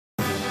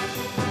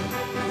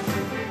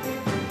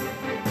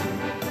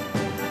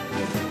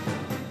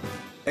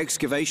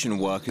Excavation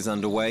work is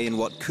underway in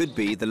what could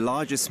be the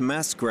largest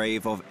mass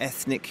grave of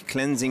ethnic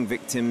cleansing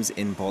victims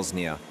in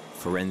Bosnia.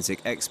 Forensic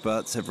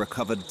experts have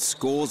recovered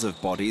scores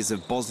of bodies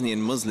of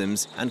Bosnian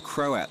Muslims and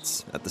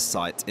Croats at the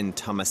site in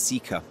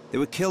Tomasica. They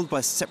were killed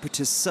by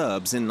separatist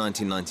Serbs in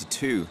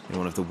 1992 in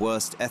one of the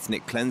worst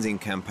ethnic cleansing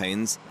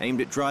campaigns aimed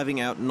at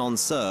driving out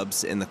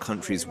non-Serbs in the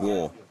country's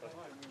war.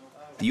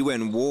 The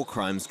UN War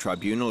Crimes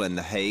Tribunal in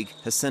The Hague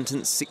has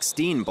sentenced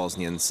 16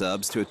 Bosnian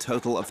Serbs to a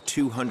total of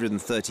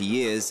 230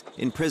 years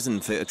in prison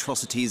for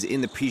atrocities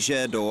in the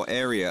Prijedor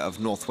area of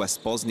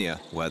northwest Bosnia,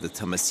 where the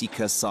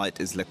Tomasica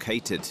site is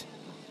located.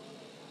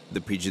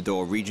 The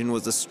Prijedor region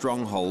was a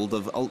stronghold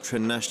of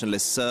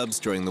ultra-nationalist Serbs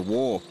during the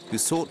war, who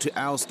sought to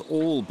oust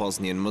all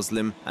Bosnian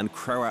Muslim and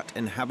Croat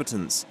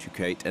inhabitants to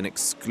create an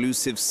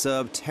exclusive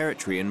Serb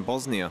territory in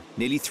Bosnia.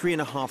 Nearly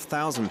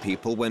 3,500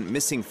 people went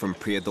missing from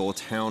Prijedor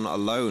town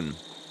alone.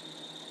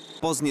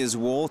 Bosnia's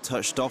war,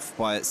 touched off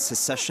by its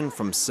secession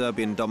from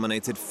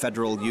Serbian-dominated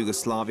federal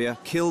Yugoslavia,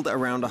 killed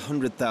around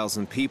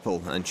 100,000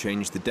 people and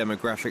changed the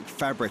demographic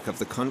fabric of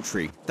the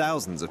country.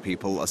 Thousands of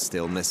people are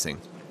still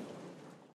missing.